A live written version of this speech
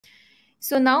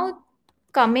So now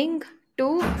coming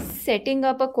to setting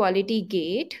up a quality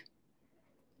gate,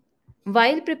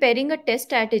 while preparing a test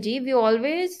strategy, we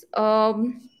always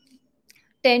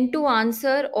tend to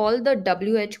answer all the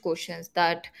WH questions,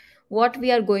 that what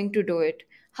we are going to do it,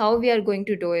 how we are going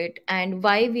to do it, and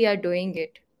why we are doing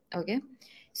it. Okay.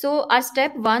 So our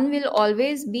step one will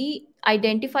always be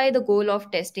identify the goal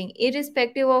of testing,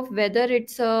 irrespective of whether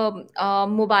it's a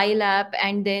mobile app,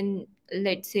 and then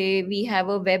let's say we have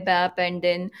a web app, and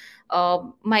then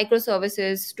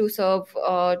microservices to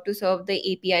serve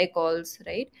the API calls,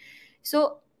 right?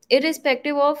 So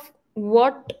irrespective of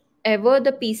whatever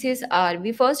the pieces are,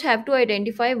 we first have to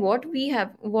identify what we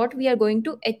are going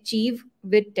to achieve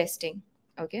with testing.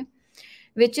 Okay.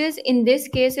 Which is in this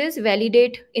case is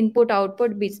validate input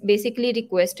output, basically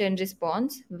request and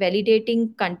response,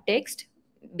 validating context,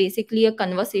 basically a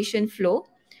conversation flow,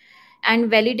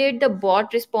 and validate the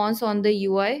bot response on the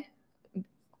UI.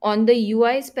 On the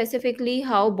UI specifically,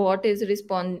 how bot is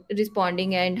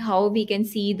responding and how we can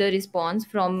see the response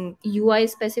from UI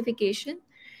specification,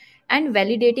 and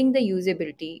validating the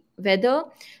usability, whether,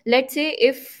 let's say,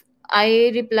 if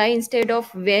I reply, instead of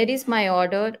where is my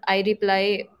order, I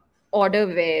reply order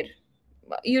where.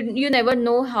 You never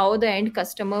know how the end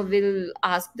customer will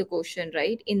ask the question,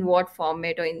 right? In what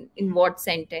format, or in what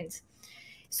sentence.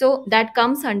 So that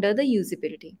comes under the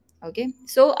usability. Okay.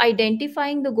 So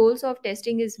identifying the goals of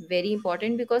testing is very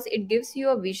important, because it gives you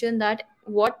a vision that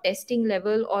what testing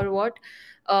level, or what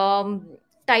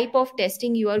type of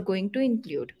testing you are going to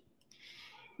include.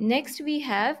 Next, we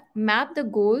have map the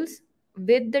goals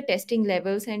with the testing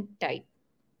levels and type.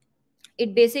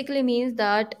 It basically means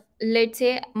that, let's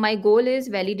say my goal is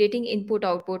validating input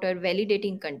output or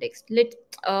validating context.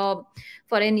 Uh,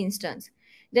 for an instance,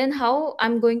 then how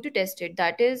I'm going to test it,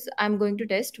 that is, I'm going to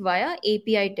test via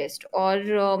API test, or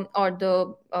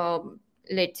the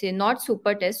let's say not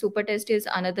super test. Super test is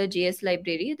another JS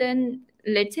library. Then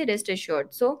let's say rest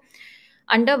assured. So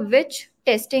under which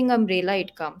testing umbrella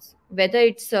it comes, whether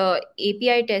it's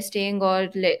API testing, or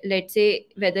let's say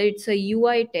whether it's a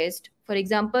UI test. For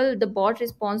example, the bot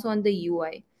response on the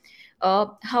UI,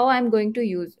 how I'm going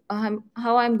to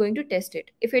how I'm going to test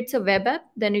it. If it's a web app,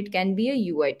 then it can be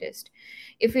a UI test.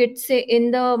 If it's say in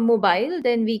the mobile,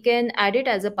 then we can add it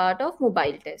as a part of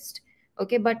mobile test.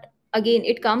 Okay. But again,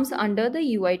 it comes under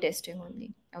the UI testing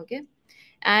only. Okay.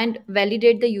 And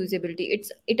validate the usability,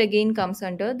 it again comes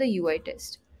under the UI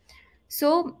test.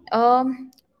 So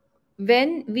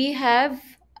when we have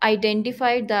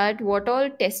identified that what all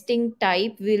testing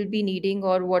type will be needing,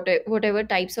 or whatever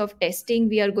types of testing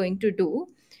we are going to do,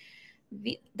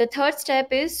 the third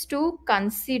step is to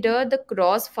consider the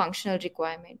cross functional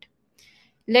requirement.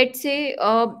 Let's say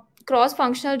cross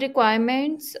functional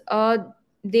requirements,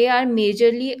 they are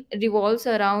majorly revolves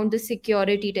around the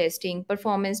security testing,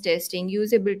 performance testing,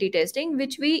 usability testing,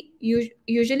 which we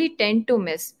usually tend to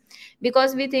miss,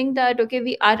 because we think that, okay,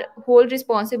 we our whole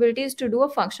responsibility is to do a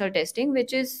functional testing,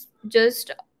 which is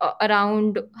just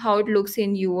around how it looks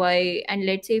in UI. And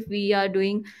let's say if we are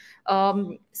doing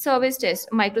service test,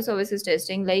 microservices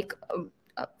testing, like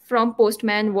from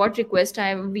postman, what request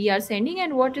time we are sending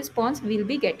and what response we'll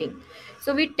be getting.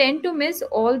 So we tend to miss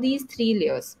all these three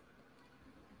layers.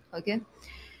 Okay.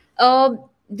 uh,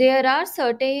 there are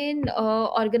certain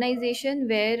organization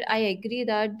where I agree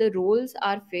that the roles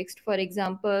are fixed. For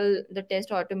example, the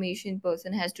test automation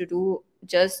person has to do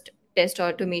just test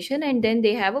automation, and then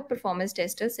they have a performance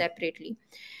tester separately.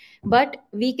 But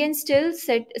we can still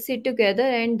sit together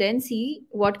and then see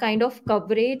what kind of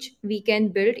coverage we can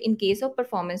build in case of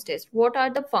performance test. What are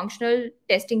the functional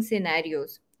testing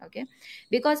scenarios? Okay.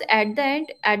 Because at the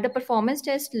end, at the performance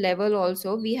test level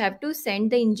also, we have to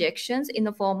send the injections in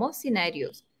the form of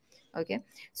scenarios. Okay.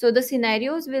 So the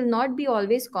scenarios will not be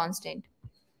always constant.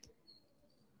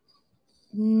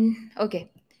 Okay.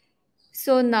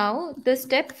 So now the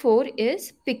step 4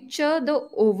 is picture the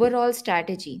overall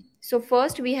strategy. So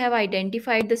first we have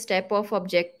identified the step of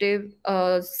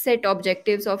set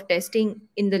objectives of testing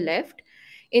in the left.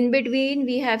 In between,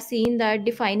 we have seen that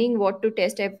defining what to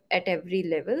test at every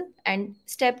level. And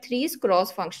step 3 is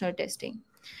cross-functional testing.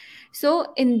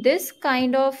 So in this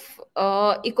kind of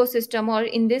ecosystem, or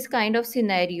in this kind of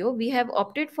scenario, we have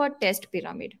opted for test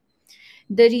pyramid.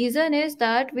 The reason is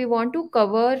that we want to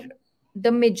cover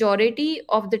the majority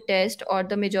of the test, or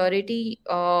the majority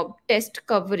test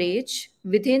coverage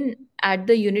within at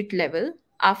the unit level.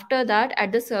 After that,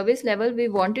 at the service level, we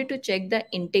wanted to check the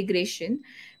integration,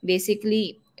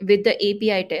 basically with the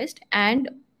API test. And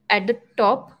at the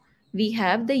top, we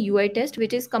have the UI test,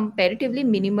 which is comparatively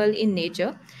minimal in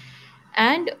nature.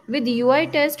 And with UI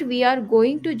test, we are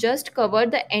going to just cover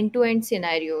the end-to-end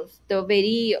scenarios, the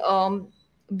very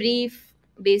brief,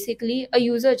 basically a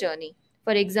user journey.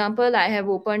 For example, I have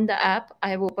opened the app, I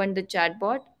have opened the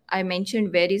chatbot, I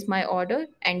mentioned where is my order,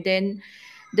 and then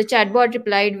the chatbot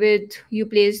replied with, you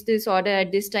place this order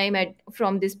at this time at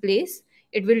from this place.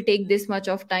 It will take this much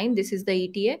of time. This is the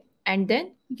ETA, and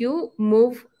then you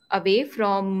move away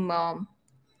from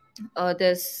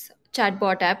this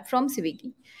chatbot app from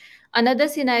Swiggy. Another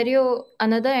scenario,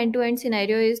 another end-to-end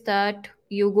scenario is that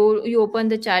you open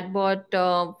the chatbot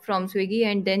from Swiggy,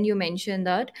 and then you mention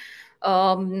that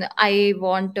I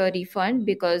want a refund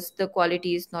because the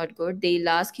quality is not good. They'll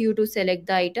ask you to select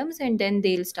the items, and then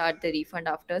they'll start the refund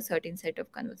after a certain set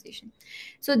of conversation.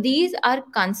 So these are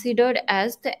considered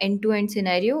as the end-to-end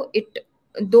scenario.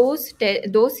 Those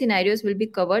scenarios will be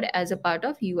covered as a part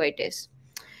of UI test.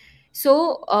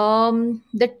 So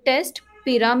the test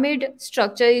pyramid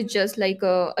structure is just like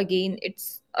again,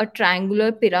 it's a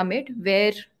triangular pyramid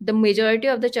where the majority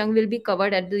of the chunk will be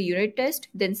covered at the unit test,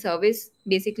 then service,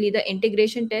 basically the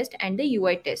integration test, and the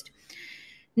UI test.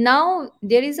 Now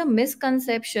there is a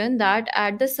misconception that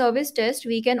at the service test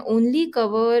we can only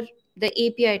cover the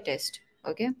API test.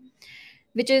 Okay,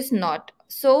 which is not.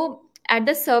 So, at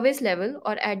the service level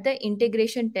or at the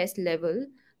integration test level,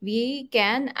 we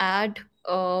can add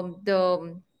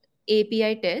the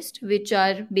API test, which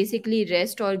are basically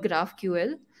REST or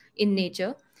GraphQL in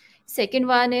nature. Second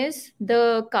one is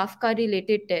the Kafka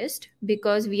related test,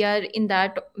 because we are in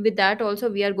that, with that also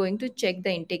we are going to check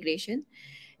the integration.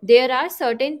 There are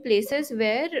certain places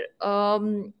where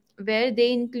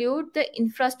they include the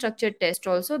infrastructure test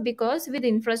also, because with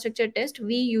infrastructure test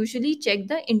we usually check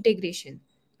the integration.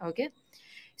 Okay,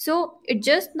 so it's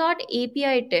just not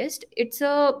API test, it's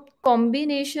a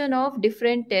combination of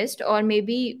different tests, or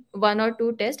maybe one or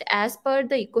two tests as per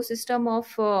the ecosystem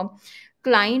of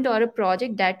client or a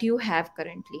project that you have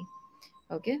currently.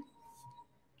 Okay,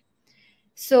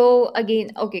 so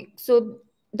again, okay, so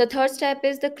the third step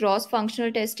is the cross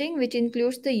functional testing, which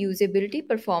includes the usability,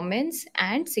 performance,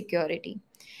 and security.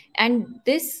 And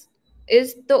this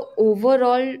is the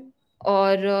overall,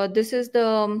 or this is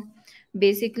the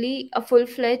basically a full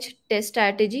fledged test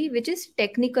strategy which is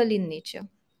technical in nature.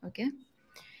 Okay,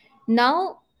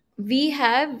 now we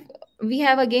have we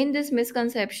have again this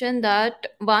misconception that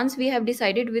once we have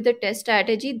decided with the test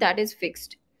strategy, that is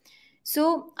fixed.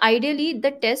 So ideally, the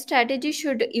test strategy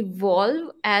should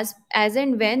evolve as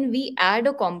and when we add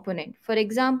a component. For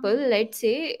example, let's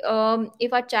say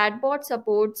if our chatbot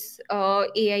supports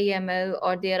AI/ML,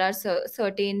 or there are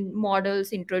certain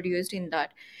models introduced in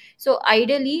that. So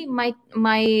ideally, my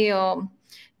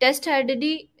test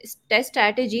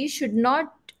strategy should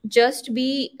not just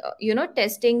be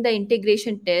testing the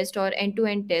integration test or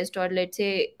end-to-end test, or let's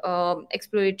say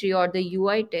exploratory or the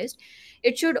UI test.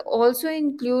 It should also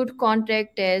include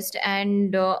contract test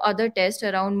and other tests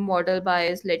around model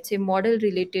bias, let's say model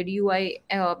related UI,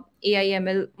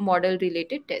 AIML model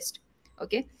related test.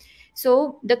 Okay.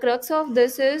 So the crux of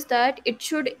this is that it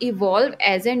should evolve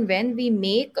as and when we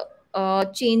make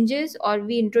changes or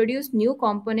we introduce new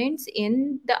components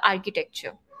in the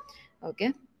architecture.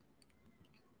 Okay.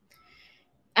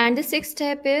 And the sixth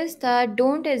step is that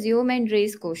don't assume and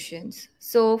raise questions.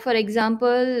 So, for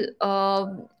example,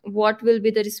 what will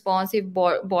be the response if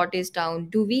bot is down?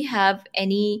 Do we have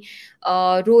any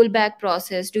rollback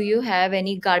process? Do you have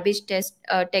any garbage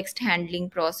text handling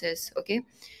process? Okay.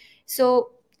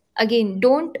 So, again,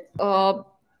 don't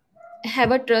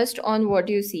have a trust on what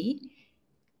you see.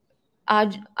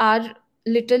 Our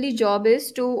literally job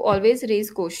is to always raise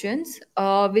questions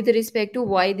with respect to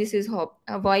why this is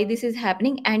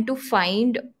happening, and to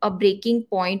find a breaking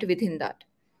point within that.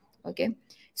 Okay,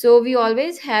 so we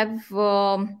always have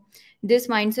this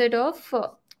mindset of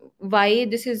why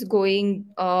this is going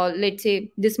let's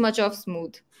say this much of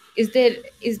smooth. Is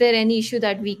there any issue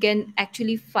that we can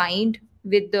actually find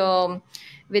with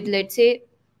let's say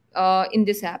in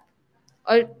this app,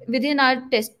 or within our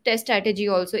test strategy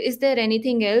also, is there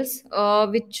anything else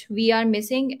which we are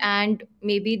missing, and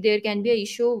maybe there can be a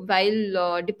issue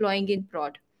while deploying in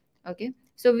prod. Okay,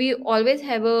 so we always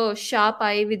have a sharp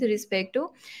eye with respect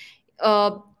to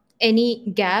uh, any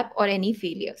gap or any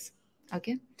failures.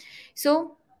 Okay,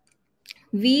 so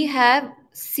we have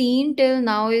seen till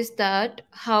now is that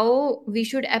how we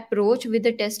should approach with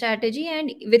the test strategy,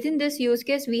 and within this use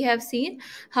case we have seen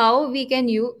how we can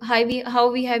use how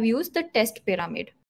we have used the test pyramid.